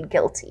to plead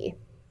guilty."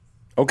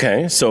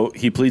 Okay, so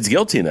he pleads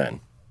guilty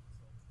then.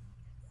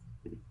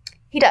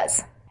 He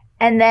does.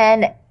 And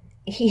then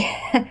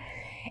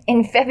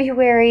in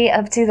February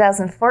of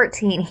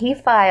 2014, he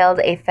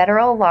filed a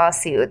federal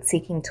lawsuit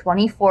seeking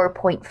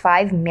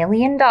 $24.5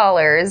 million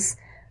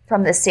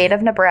from the state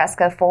of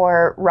Nebraska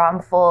for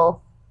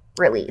wrongful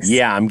release.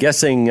 Yeah, I'm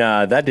guessing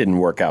that didn't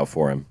work out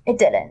for him. It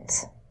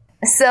didn't.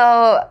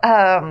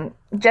 So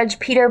Judge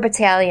Peter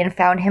Battalion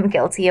found him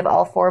guilty of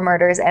all 4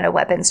 murders and a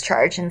weapons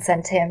charge and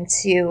sent him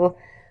to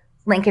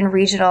Lincoln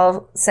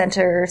Regional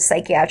Center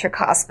Psychiatric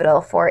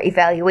Hospital for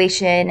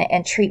evaluation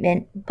and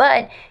treatment.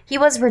 But he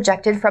was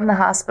rejected from the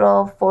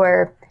hospital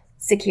for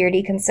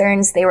security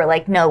concerns. They were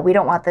like, "No, we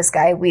don't want this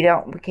guy. We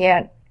don't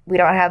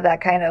have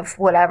that kind of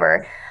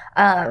whatever."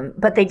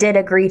 But they did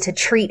agree to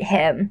treat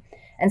him.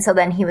 And so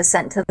then he was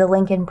sent to the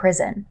Lincoln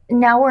prison.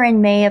 Now we're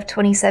in May of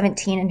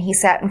 2017, and he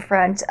sat in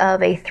front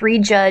of a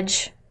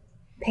 3-judge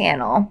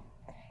panel.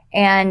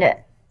 And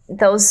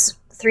those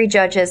 3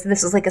 judges,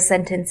 this was like a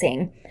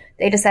sentencing,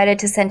 they decided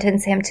to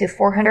sentence him to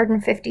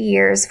 450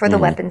 years for the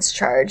weapons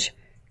charge.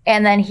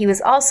 And then he was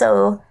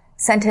also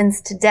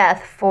sentenced to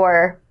death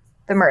for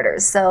the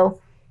murders. So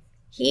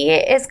he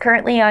is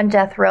currently on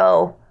death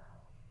row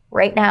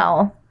right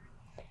now.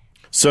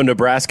 So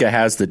Nebraska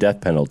has the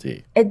death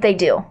penalty. They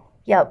do.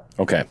 Yep.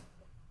 Okay.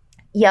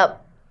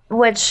 Yep.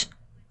 Which,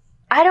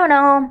 I don't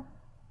know.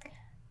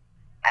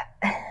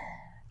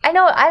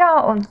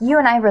 You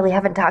and I really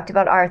haven't talked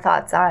about our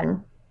thoughts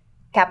on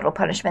capital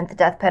punishment, the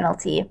death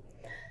penalty.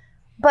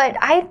 But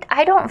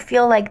I don't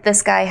feel like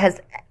this guy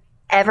has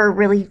ever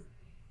really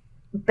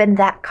been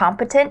that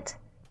competent.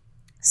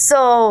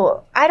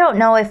 So I don't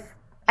know if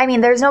I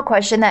mean, there's no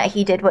question that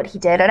he did what he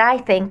did. And I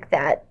think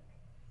that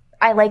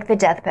I like the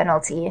death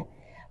penalty,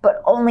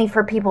 but only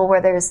for people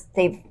where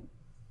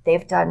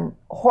they've done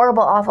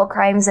horrible, awful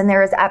crimes, and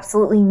there is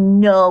absolutely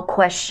no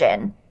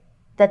question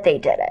that they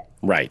did it.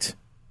 Right.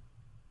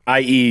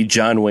 I.e.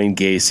 John Wayne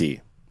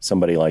Gacy,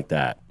 somebody like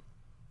that.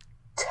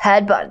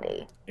 Ted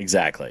Bundy.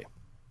 Exactly.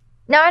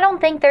 Now, I don't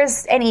think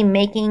there's any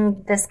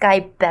making this guy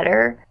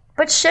better,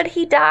 but should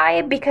he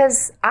die?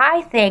 Because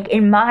I think,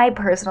 in my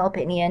personal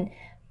opinion,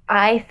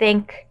 I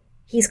think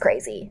he's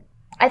crazy.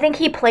 I think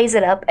he plays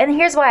it up. And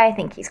here's why I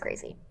think he's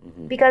crazy.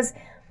 Because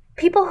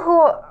people who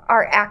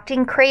are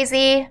acting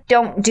crazy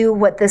don't do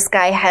what this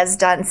guy has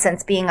done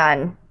since being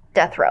on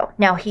death row.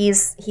 Now,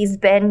 he's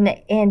been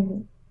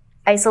in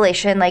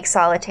isolation, like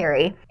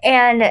solitary,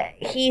 and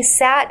he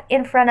sat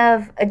in front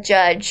of a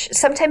judge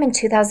sometime in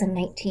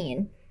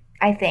 2019,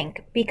 I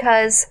think,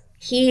 because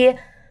he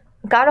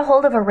got a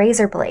hold of a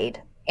razor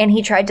blade and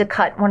he tried to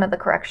cut one of the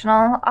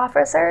correctional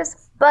officers.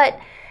 But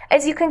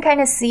as you can kind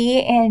of see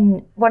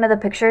in one of the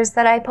pictures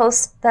that I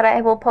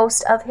will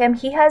post of him,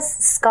 he has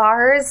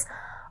scars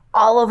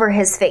all over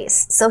his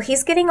face. So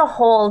he's getting a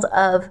hold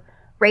of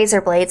razor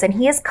blades and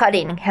he is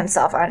cutting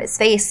himself on his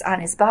face,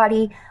 on his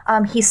body.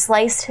 He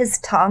sliced his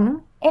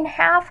tongue in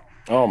half.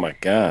 Oh my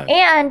God.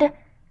 And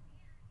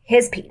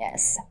his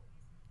penis.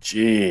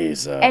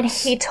 Jesus. And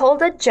he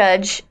told a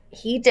judge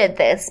he did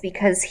this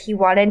because he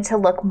wanted to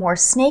look more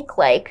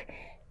snake-like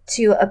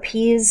to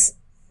appease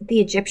the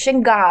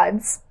Egyptian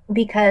gods,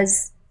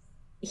 because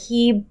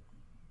he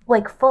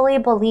fully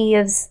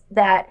believes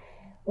that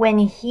when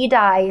he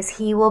dies,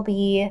 he will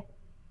be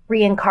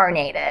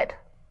reincarnated.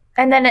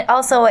 And then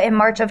also in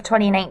March of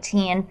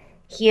 2019,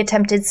 he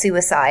attempted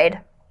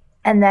suicide.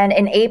 And then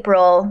in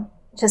April,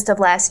 just of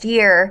last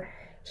year,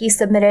 he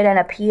submitted an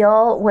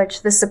appeal,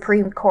 which the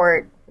Supreme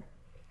Court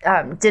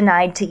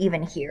denied to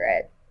even hear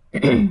it.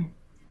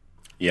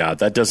 Yeah,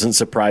 that doesn't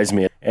surprise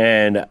me.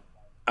 And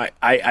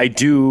I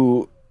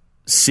do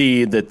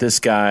see that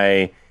this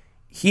guy,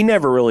 he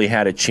never really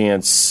had a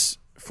chance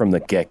from the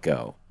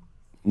get-go.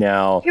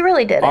 Now, he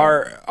really didn't.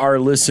 Our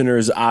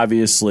listeners,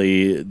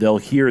 obviously, they'll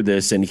hear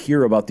this and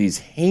hear about these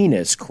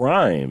heinous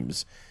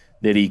crimes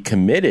that he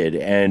committed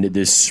and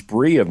this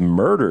spree of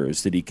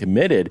murders that he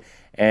committed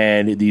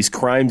and these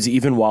crimes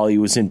even while he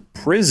was in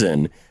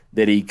prison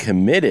that he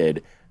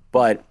committed.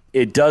 But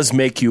it does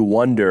make you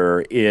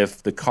wonder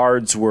if the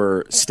cards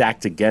were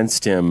stacked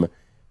against him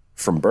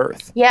from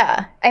birth.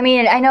 Yeah. I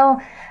mean, I know,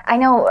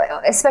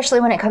 especially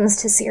when it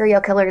comes to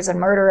serial killers and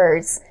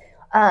murderers,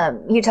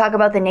 you talk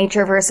about the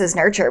nature versus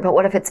nurture, but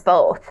what if it's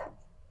both?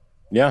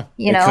 Yeah,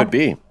 it could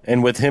be.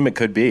 And with him, it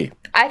could be.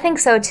 I think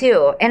so,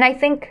 too. And I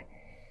think,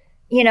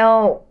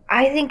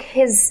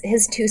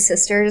 his two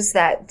sisters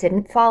that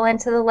didn't fall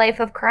into the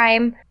life of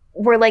crime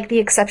were like the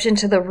exception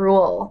to the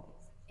rule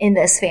in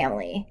this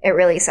family. It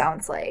really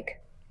sounds like.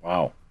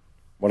 Wow.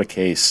 What a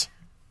case.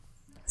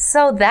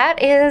 So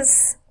that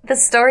is the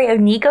story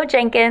of Nico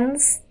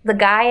Jenkins, the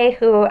guy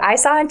who I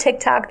saw on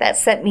TikTok that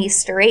sent me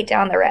straight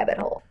down the rabbit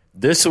hole.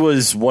 This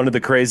was one of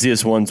the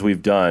craziest ones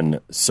we've done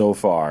so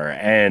far.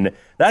 And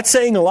that's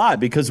saying a lot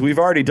because we've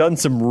already done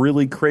some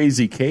really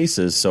crazy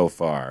cases so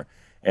far.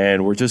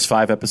 And we're just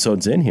 5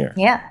 episodes in here.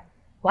 Yeah.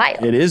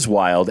 Wild. It is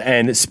wild.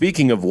 And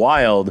speaking of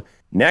wild,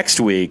 next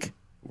week,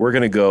 we're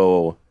going to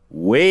go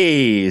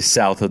way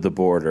south of the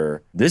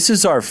border. This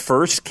is our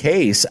first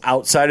case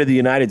outside of the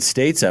United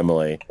States,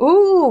 Emily.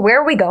 Ooh,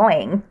 where are we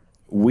going?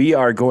 We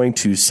are going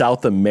to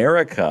South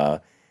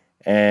America,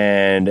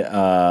 and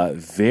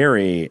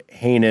very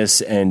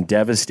heinous and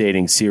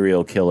devastating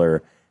serial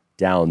killer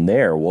down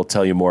there. We'll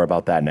tell you more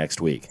about that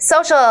next week.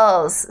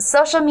 Social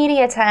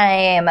media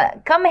time.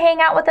 Come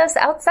hang out with us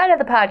outside of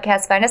the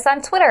podcast. Find us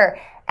on Twitter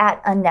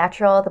at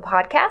Unnatural the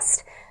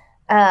Podcast.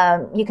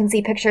 You can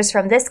see pictures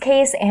from this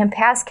case and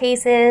past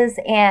cases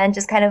and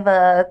just kind of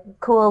a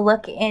cool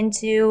look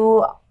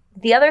into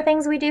the other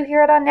things we do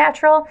here at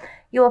Unnatural.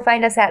 You will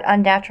find us at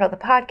Unnatural the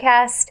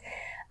Podcast.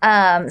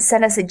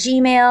 Send us a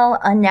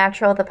Gmail,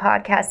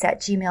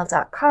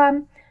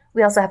 unnaturalthepodcast@gmail.com.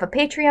 We also have a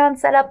Patreon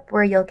set up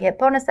where you'll get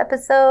bonus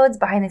episodes,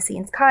 behind the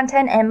scenes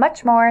content, and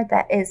much more.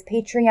 That is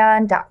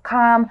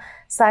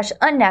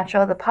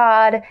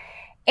patreon.com/unnaturalthepod.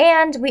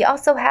 And we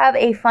also have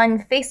a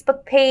fun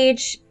Facebook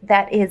page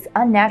that is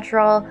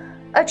Unnatural,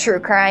 a true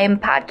crime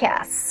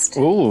podcast.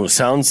 Ooh,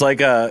 sounds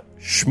like a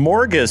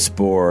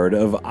smorgasbord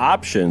of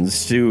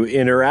options to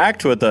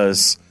interact with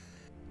us.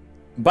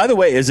 By the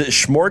way, is it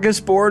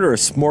smorgasbord or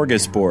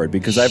smorgasbord?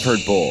 Because I've heard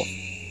both.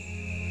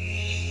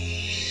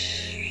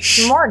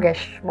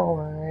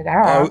 Smorgasbord. I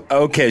don't know.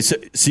 Okay, so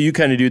you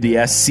kind of do the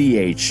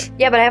SCH.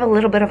 Yeah, but I have a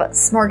little bit of a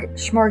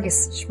smorgas.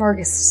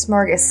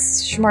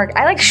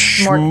 I like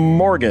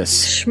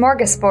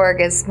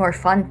smorgasbord is more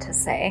fun to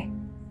say.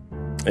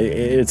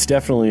 It's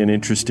definitely an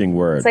interesting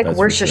word. It's like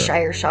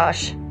Worcestershire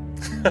sauce.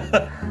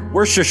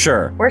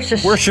 Worcestershire.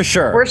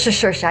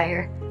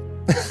 Worcestershire.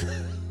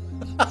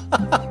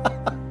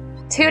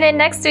 Tune in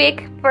next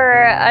week for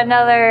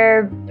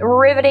another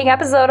riveting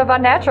episode of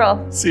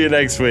Unnatural. See you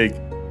next week.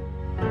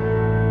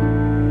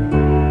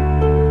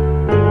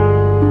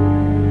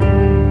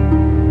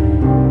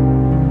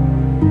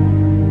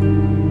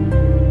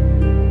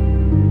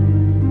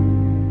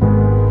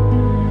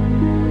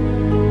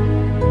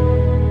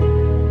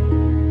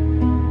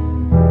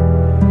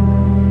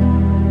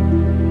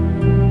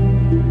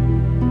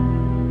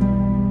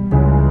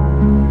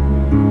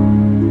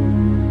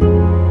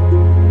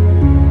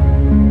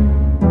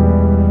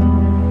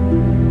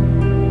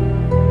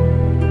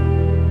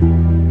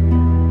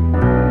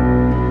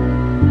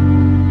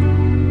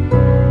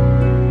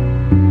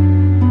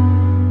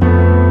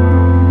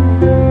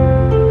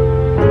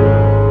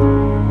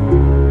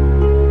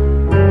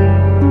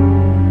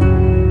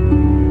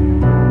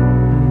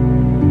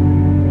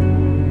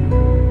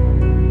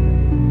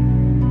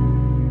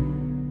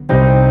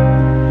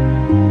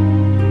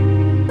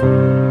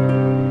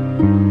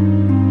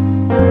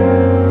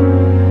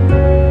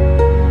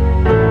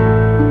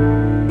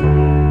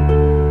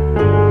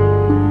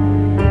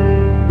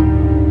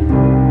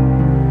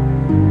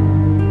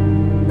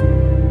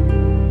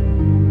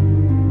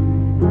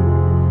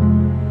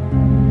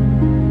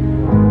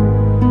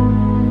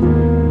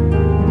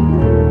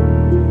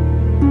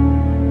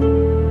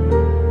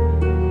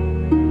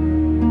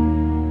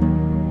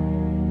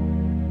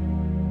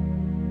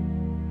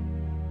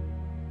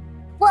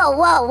 Whoa,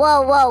 whoa,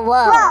 whoa, whoa,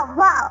 whoa. Whoa,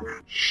 whoa.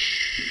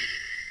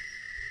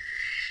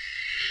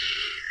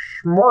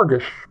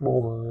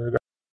 Smorgasbord.